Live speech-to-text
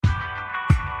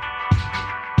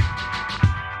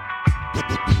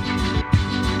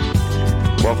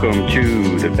Welcome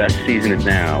to the Best Season Is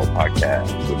Now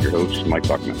podcast with your host, Mike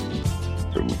Buckman.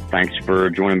 So thanks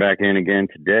for joining back in again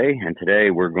today. And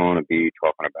today we're going to be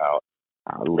talking about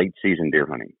late season deer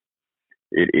hunting.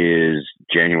 It is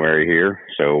January here,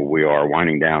 so we are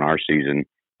winding down our season.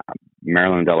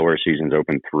 Maryland and Delaware season's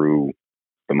open through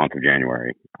the month of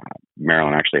January.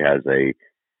 Maryland actually has a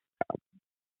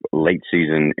late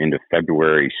season into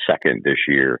February 2nd this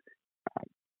year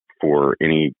for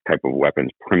any type of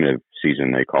weapons, primitive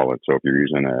season they call it. So if you're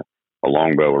using a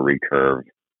longbow, a recurve,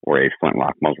 or a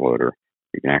flintlock muzzleloader,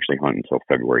 you can actually hunt until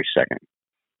February 2nd.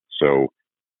 So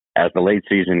as the late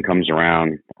season comes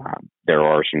around, there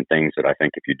are some things that I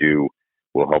think if you do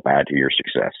will help add to your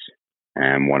success.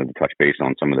 And wanted to touch base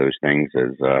on some of those things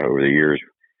as over the years,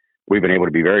 we've been able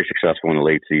to be very successful in the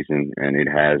late season, and it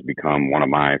has become one of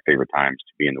my favorite times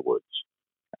to be in the woods.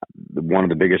 One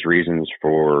of the biggest reasons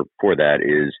for that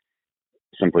is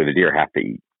simply the deer have to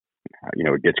eat.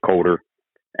 It gets colder,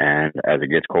 and as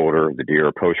it gets colder, the deer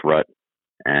are post-rut,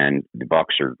 and the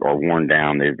bucks are worn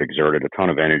down. They've exerted a ton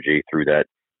of energy through that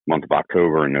month of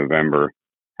October and November,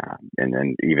 and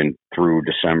then even through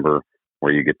December,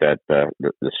 where you get that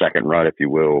the second rut, if you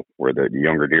will, where the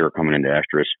younger deer are coming into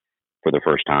estrus for the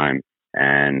first time,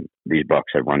 and these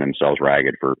bucks have run themselves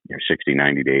ragged for 60,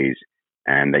 90 days,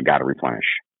 and they got to replenish.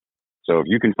 So if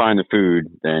you can find the food,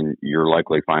 then you're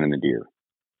likely finding the deer.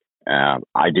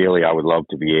 Ideally, I would love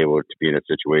to be able to be in a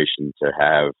situation to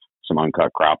have some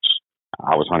uncut crops.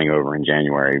 I was hunting over in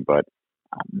January, but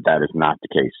that is not the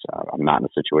case. I'm not in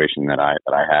a situation that I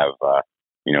have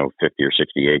 50 or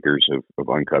 60 acres of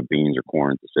uncut beans or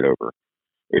corn to sit over.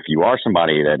 If you are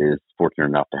somebody that is fortunate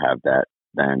enough to have that,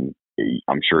 then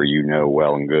I'm sure you know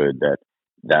well and good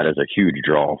that is a huge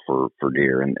draw for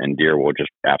deer, and deer will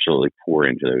just absolutely pour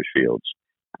into those fields.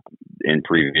 In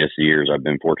previous years, I've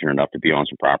been fortunate enough to be on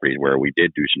some properties where we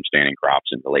did do some standing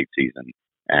crops in the late season,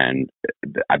 and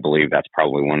I believe that's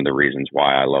probably one of the reasons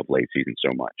why I love late season so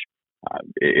much.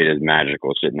 It is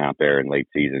magical sitting out there in late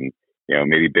season,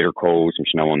 maybe bitter cold, some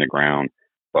snow on the ground,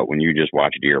 but when you just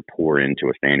watch deer pour into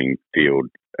a standing field,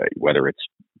 whether it's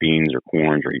beans or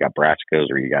corns, or you got brassicas,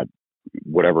 or you got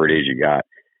whatever it is you got,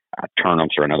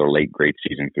 turnips are another late great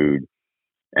season food.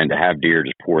 And to have deer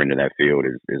just pour into that field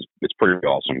is it's pretty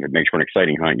awesome. It makes for an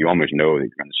exciting hunt. You almost know that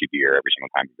you're going to see deer every single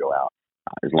time you go out,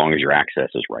 as long as your access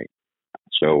is right.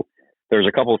 So there's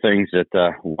a couple of things that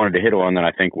wanted to hit on that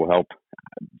I think will help.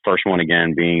 First one,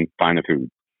 again, being find the food.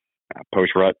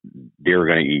 Post-rut, deer are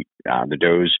going to eat. The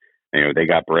does, they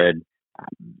got bred.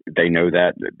 They know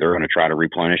that. They're going to try to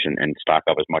replenish and stock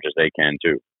up as much as they can,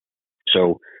 too.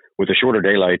 So with the shorter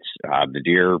daylights, the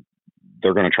deer,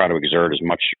 they're going to try to exert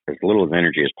as little of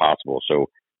energy as possible. So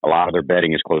a lot of their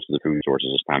bedding is close to the food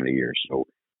sources this time of the year. So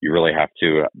you really have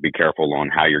to be careful on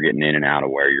how you're getting in and out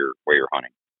of where you're hunting.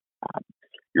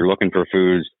 You're looking for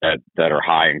foods that are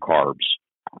high in carbs,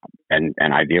 and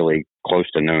ideally close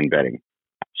to known bedding.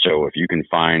 So if you can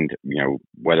find,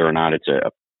 whether or not it's a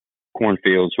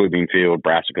cornfield, soybean field,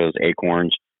 brassicas,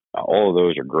 acorns, all of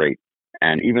those are great.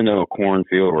 And even though a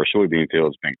cornfield or a soybean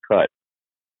field has been cut,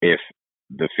 if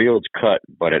the field's cut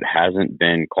but it hasn't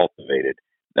been cultivated,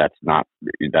 that's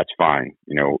fine.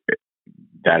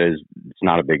 It's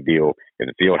not a big deal. If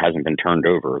the field hasn't been turned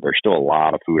over, there's still a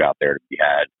lot of food out there to be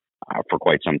had for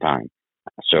quite some time.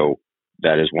 So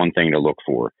that is one thing to look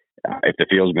for. If the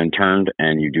field's been turned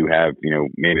and you do have,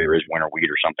 maybe there is winter wheat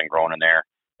or something growing in there,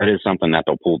 that is something that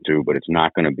they'll pull to, but it's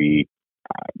not going to be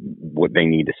what they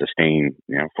need to sustain,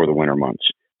 for the winter months.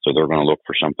 So they're going to look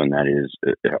for something that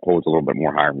holds a little bit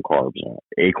more higher in carbs.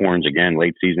 Acorns, again,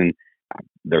 late season.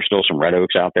 There's still some red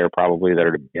oaks out there probably that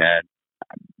are to be had.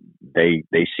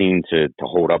 They seem to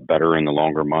hold up better in the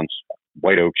longer months.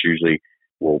 White oaks usually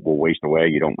will waste away.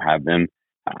 You don't have them.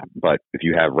 But if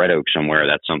you have red oak somewhere,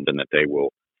 that's something that they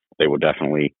will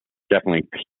definitely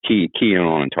key in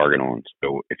on and target on.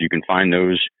 So if you can find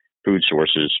those food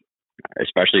sources,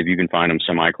 especially if you can find them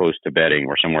semi-close to bedding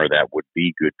or somewhere that would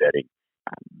be good bedding,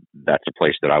 that's a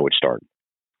place that I would start.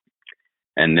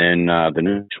 And then the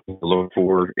next thing to look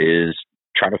for is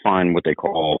try to find what they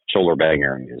call solar bedding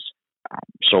areas.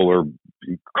 Solar,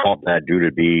 call that due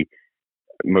to be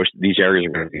most of these areas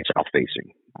are going to be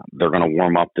south-facing. They're going to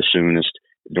warm up the soonest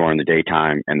during the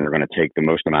daytime, and they're going to take the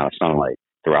most amount of sunlight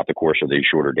throughout the course of these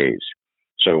shorter days.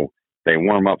 So they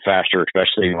warm up faster,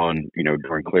 especially on,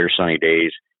 during clear sunny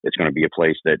days. It's going to be a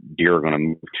place that deer are going to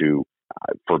move to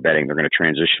for bedding. They're going to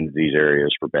transition to these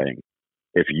areas for bedding.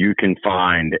 If you can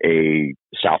find a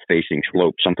south-facing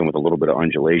slope, something with a little bit of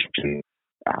undulation,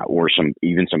 or some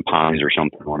pines or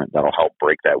something on it that'll help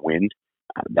break that wind,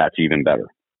 that's even better.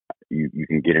 You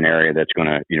can get an area that's going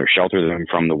to, shelter them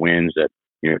from the winds that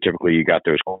typically you got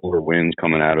those colder winds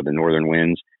coming out of the northern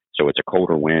winds. So it's a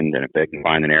colder wind. And if they can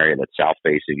find an area that's south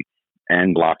facing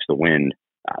and blocks the wind,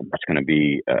 that's going to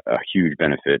be a huge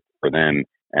benefit for them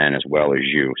and as well as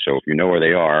you. So if you know where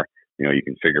they are, you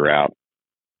can figure out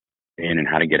in and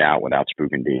how to get out without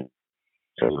spooking deer.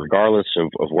 So regardless of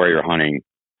where you're hunting,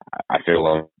 I feel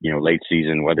like, late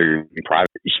season, whether you're in private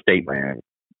state land,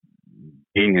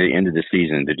 being at the end of the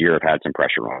season, the deer have had some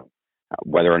pressure on them.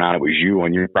 Whether or not it was you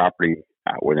on your property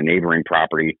or the neighboring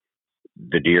property,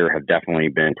 the deer have definitely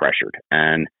been pressured,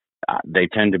 and they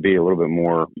tend to be a little bit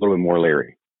more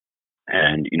leery.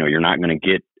 And you're not going to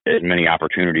get as many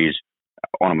opportunities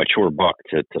on a mature buck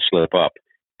to slip up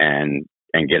and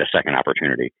get a second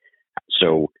opportunity.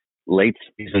 So late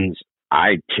seasons,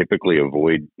 I typically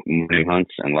avoid morning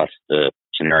hunts unless the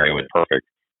scenario is perfect.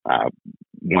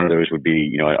 One of those would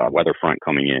be, a weather front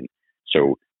coming in.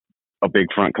 So a big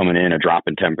front coming in, a drop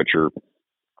in temperature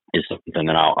is something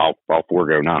that I'll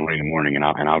forego not hunting in the morning, and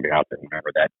I'll get out there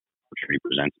whenever that opportunity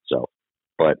presents itself.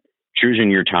 But choosing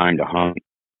your time to hunt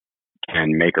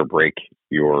can make or break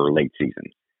your late season.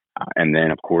 And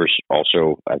then, of course,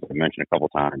 also, as I mentioned a couple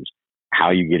times,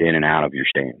 how you get in and out of your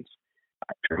stands.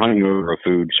 If you're hunting over a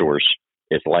food source,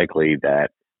 it's likely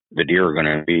that the deer are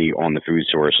going to be on the food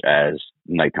source as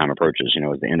nighttime approaches.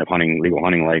 As the end of legal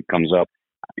hunting light comes up,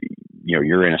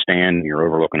 you're in a stand, you're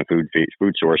overlooking a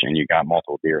food source, and you got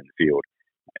multiple deer in the field.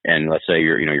 And let's say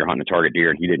you're hunting a target deer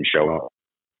and he didn't show up.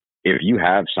 If you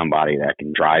have somebody that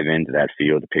can drive into that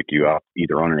field to pick you up,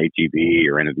 either on an ATV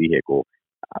or in a vehicle,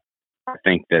 I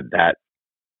think that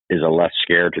is a less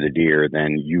scare to the deer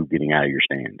than you getting out of your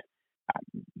stand.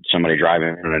 Somebody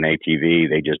driving on an ATV,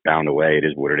 they just bound away. It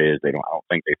is what it is. I don't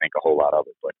think they think a whole lot of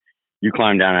it. But you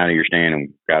climb down out of your stand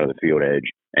and out of the field edge,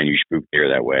 and you spook deer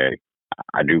that way.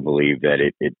 I do believe that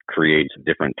it creates a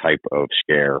different type of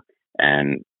scare,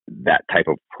 and that type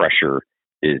of pressure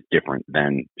is different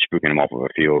than spooking them off of a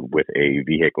field with a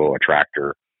vehicle, a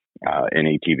tractor, an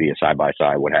ATV, a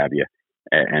side-by-side, what have you.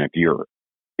 And if you're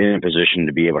in a position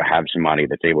to be able to have somebody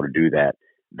that's able to do that,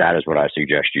 that is what I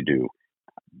suggest you do.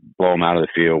 Blow them out of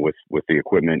the field with the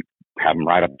equipment, have them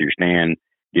right up to your stand,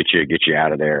 get you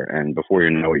out of there. And before you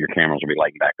know it, your cameras will be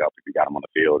lighting back up if you got them on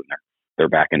the field, and they're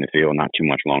back in the field not too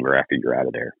much longer after you're out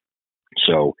of there.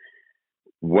 So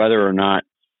whether or not,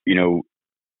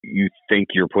 you think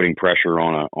you're putting pressure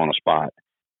on a spot,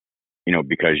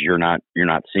 because you're not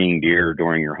seeing deer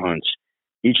during your hunts,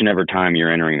 each and every time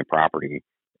you're entering the property,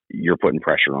 you're putting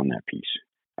pressure on that piece.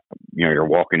 You're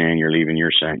walking in, you're leaving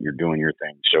your scent, you're doing your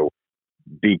thing. So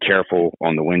be careful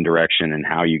on the wind direction and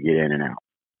how you get in and out.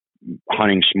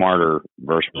 Hunting smarter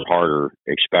versus harder,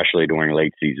 especially during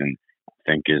late season,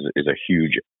 I think is a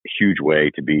huge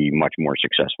way to be much more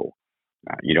successful.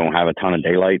 You don't have a ton of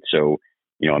daylight, so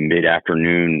a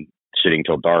mid-afternoon sitting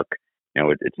till dark,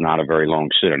 it's not a very long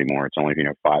sit anymore. It's only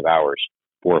 5 hours,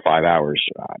 4 or 5 hours.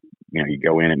 You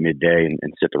go in at midday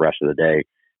and sit the rest of the day.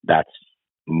 That's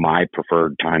my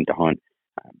preferred time to hunt.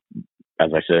 As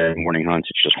I said, morning hunts,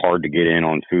 it's just hard to get in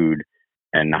on food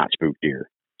and not spook deer.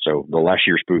 So the less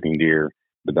you're spooking deer,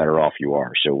 the better off you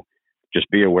are. So just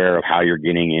be aware of how you're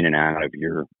getting in and out of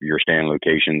your stand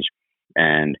locations,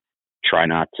 and try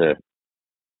not to.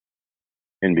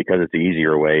 And because it's the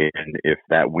easier way, and if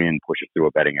that wind pushes through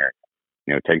a bedding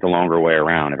area, take the longer way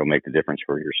around. It'll make the difference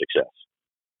for your success.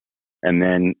 And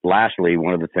then lastly,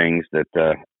 one of the things that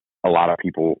a lot of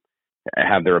people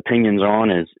have their opinions on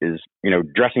is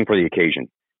dressing for the occasion.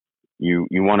 You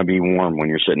want to be warm when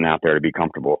you're sitting out there to be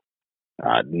comfortable.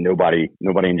 Nobody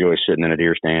enjoys sitting in a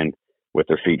deer stand with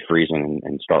their feet freezing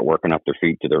and start working up their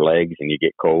feet to their legs, and you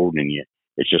get cold, and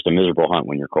it's just a miserable hunt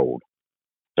when you're cold.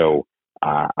 So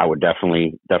I would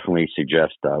definitely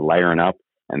suggest layering up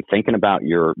and thinking about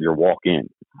your walk in,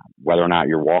 whether or not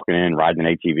you're walking in, riding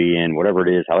an ATV in, whatever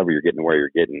it is, however you're getting to where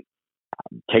you're getting.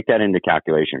 Take that into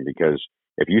calculation, because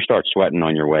if you start sweating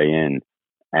on your way in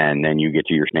and then you get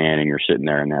to your stand and you're sitting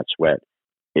there in that sweat,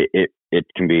 it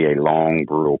can be a long,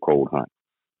 brutal, cold hunt.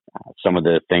 Some of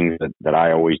the things that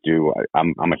I always do,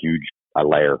 I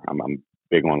layer. I'm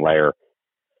big on layer.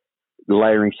 The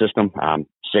layering system,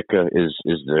 Sitka is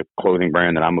the clothing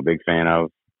brand that I'm a big fan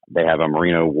of. They have a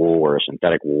merino wool or a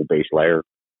synthetic wool based layer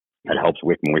that helps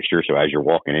with moisture. So as you're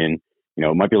walking in,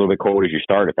 it might be a little bit cold as you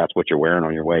start if that's what you're wearing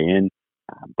on your way in.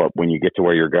 But when you get to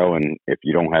where you're going, if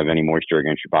you don't have any moisture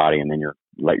against your body, and then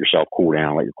let yourself cool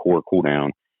down, let your core cool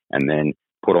down, and then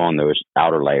put on those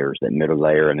outer layers, that middle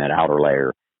layer and that outer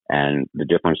layer, and the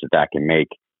difference that can make,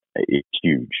 it's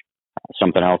huge.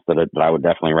 Something else that I would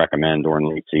definitely recommend during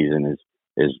late season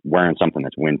is wearing something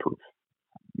that's windproof.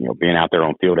 Being out there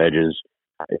on field edges,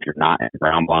 if you're not in a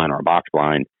ground blind or a box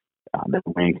blind, the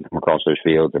wind can come across those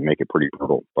fields and make it pretty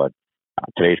brutal. But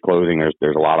today's clothing,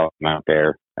 there's a lot of them out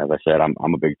there. As I said,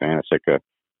 I'm a big fan of Sitka,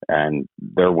 and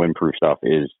their windproof stuff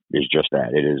is just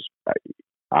that. It is.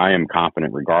 I am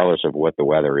confident, regardless of what the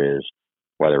weather is,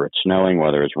 whether it's snowing,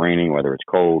 whether it's raining, whether it's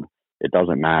cold, it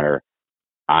doesn't matter.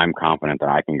 I'm confident that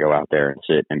I can go out there and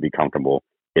sit and be comfortable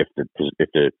if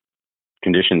the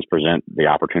conditions present the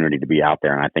opportunity to be out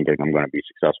there, and I think I'm going to be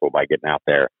successful by getting out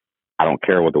there. I don't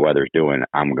care what the weather's doing.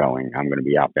 I'm going to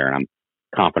be out there, and I'm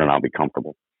confident I'll be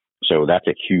comfortable. So that's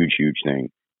a huge, huge thing.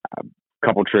 A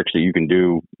couple tricks that you can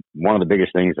do. One of the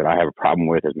biggest things that I have a problem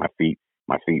with is my feet.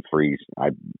 My feet freeze.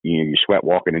 You sweat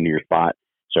walking into your spot.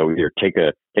 So either take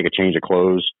a change of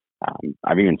clothes.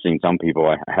 I've even seen some people.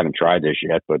 I haven't tried this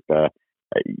yet, but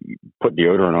put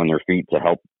deodorant on their feet to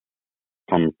help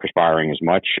from perspiring as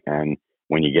much. And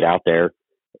when you get out there,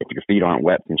 if your feet aren't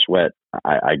wet from sweat,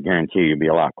 I guarantee you'll be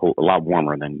a lot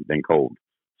warmer than cold.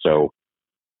 So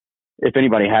if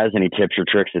anybody has any tips or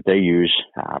tricks that they use,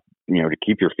 to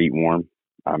keep your feet warm,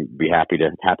 be happy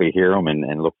to hear them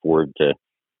and look forward to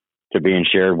being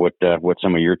shared what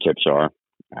some of your tips are.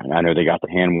 And I know they got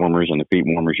the hand warmers and the feet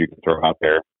warmers you can throw out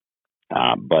there,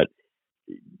 but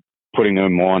putting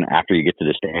them on after you get to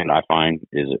the stand, I find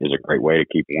is a great way to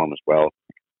keep warm as well.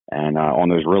 And on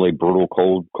those really brutal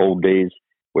cold days,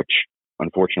 which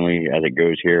unfortunately, as it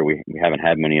goes here, we haven't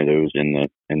had many of those in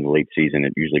the late season.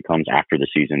 It usually comes after the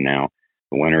season now.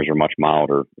 The winters are much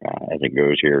milder as it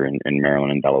goes here in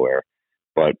Maryland and Delaware.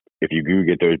 But if you do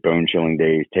get those bone chilling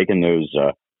days, taking those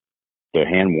the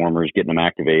hand warmers, getting them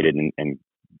activated and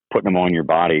putting them on your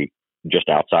body just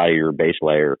outside of your base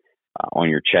layer on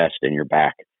your chest and your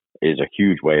back is a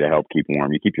huge way to help keep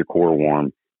warm. You keep your core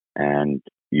warm, and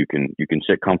you can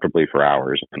sit comfortably for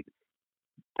hours. And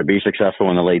to be successful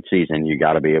in the late season, you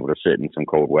got to be able to sit in some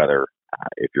cold weather.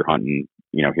 If you're hunting,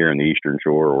 here in the Eastern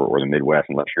Shore or the Midwest,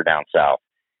 unless you're down south,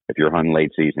 if you're hunting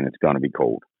late season, it's going to be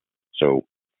cold. So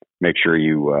make sure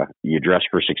you dress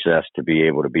for success to be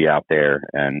able to be out there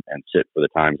and sit for the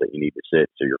times that you need to sit,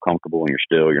 so you're comfortable and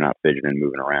you're not fidgeting and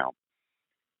moving around.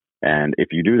 And if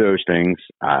you do those things,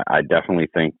 I definitely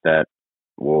think that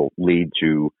will lead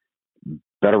to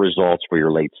better results for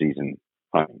your late season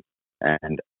hunting.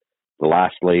 And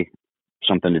lastly,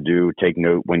 something to do, take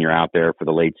note when you're out there for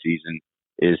the late season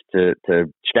is to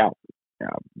scout.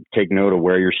 Take note of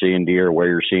where you're seeing deer, where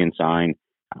you're seeing sign.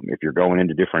 If you're going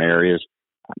into different areas,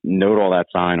 note all that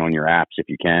sign on your apps if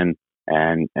you can,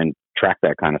 and track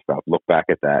that kind of stuff. Look back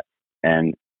at that.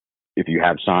 And if you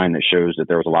have sign that shows that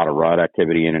there was a lot of rut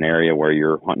activity in an area where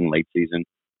you're hunting late season,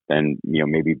 then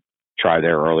maybe try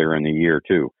there earlier in the year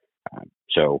too.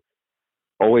 So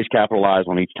always capitalize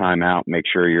on each time out. Make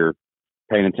sure you're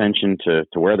paying attention to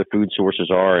where the food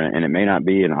sources are, and it may not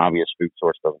be an obvious food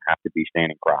source. Doesn't have to be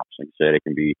standing crops. Like you said, it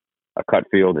can be a cut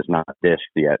field that's not disked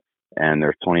yet, and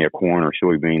there's plenty of corn or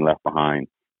soybean left behind.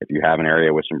 If you have an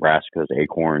area with some brassicas,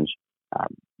 acorns,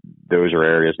 those are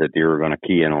areas that deer are going to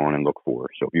key in on and look for.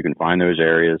 So if you can find those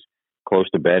areas close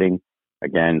to bedding,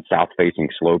 again, south-facing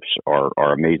slopes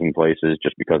are amazing places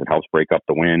just because it helps break up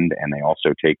the wind, and they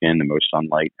also take in the most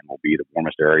sunlight and will be the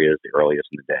warmest areas the earliest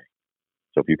in the day.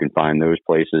 So if you can find those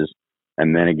places,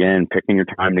 and then again, picking your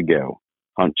time to go.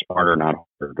 Hunt smarter, not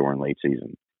harder during late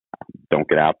season. Don't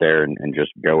get out there and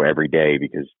just go every day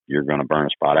because you're going to burn a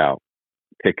spot out.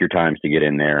 Pick your times to get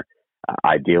in there.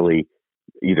 Ideally,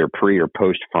 either pre or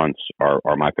post fronts are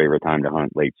my favorite time to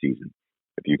hunt late season.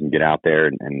 If you can get out there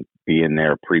and be in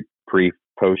there pre,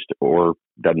 post, or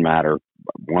doesn't matter,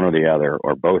 one or the other,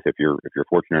 or both if you're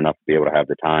fortunate enough to be able to have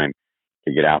the time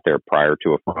to get out there prior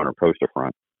to a front or post a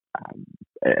front.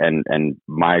 And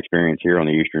my experience here on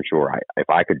the Eastern Shore, if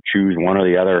I could choose one or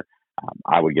the other,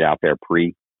 I would get out there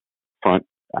pre-front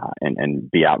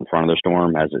and be out in front of the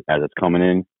storm as it's coming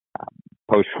in.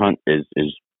 Post-hunt is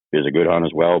a good hunt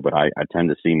as well, but I tend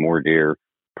to see more deer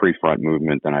pre-front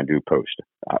movement than I do post,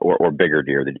 or bigger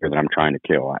deer, the deer that I'm trying to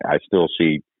kill. I still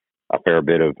see a fair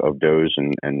bit of does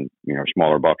and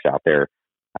smaller bucks out there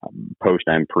post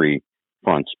and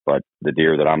pre-fronts, but the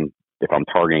deer that if I'm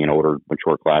targeting an older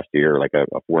mature class deer, like a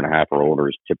 4.5 or older,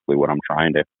 is typically what I'm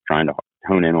trying to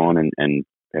hone in on and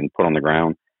put on the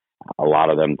ground. A lot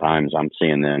of them times I'm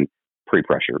seeing them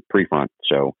pre-pressure, pre-front.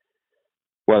 So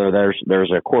whether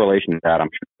there's a correlation to that, I'm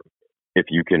sure if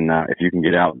you can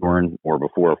get out during or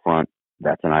before a front,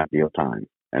 that's an ideal time.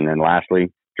 And then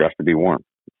lastly, dress to be warm.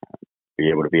 Be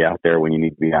able to be out there when you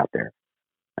need to be out there.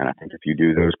 And I think if you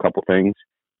do those couple things,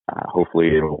 hopefully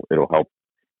it'll help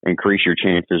increase your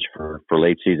chances for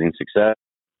late season success.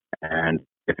 And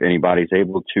if anybody's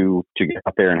able to get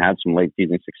out there and have some late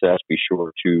season success, be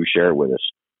sure to share it with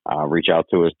us. reach out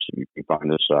to us. You can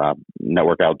find us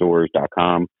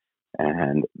networkoutdoors.com,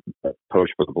 and the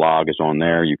post for the blog is on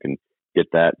there. You can get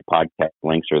that. The podcast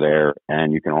links are there,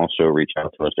 and you can also reach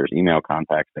out to us. There's email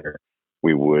contacts there.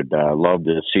 We would love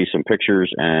to see some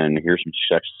pictures and hear some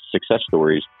success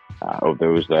stories of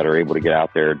those that are able to get out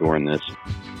there during this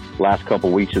last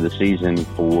couple weeks of the season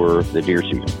for the deer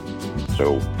season.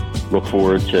 So look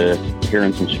forward to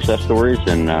hearing some success stories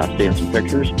and seeing some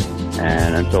pictures.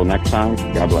 And until next time,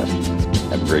 God bless.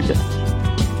 Have a great day.